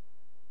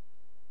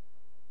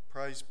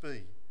 Praise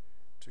be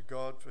to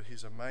God for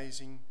his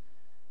amazing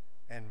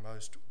and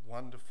most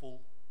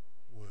wonderful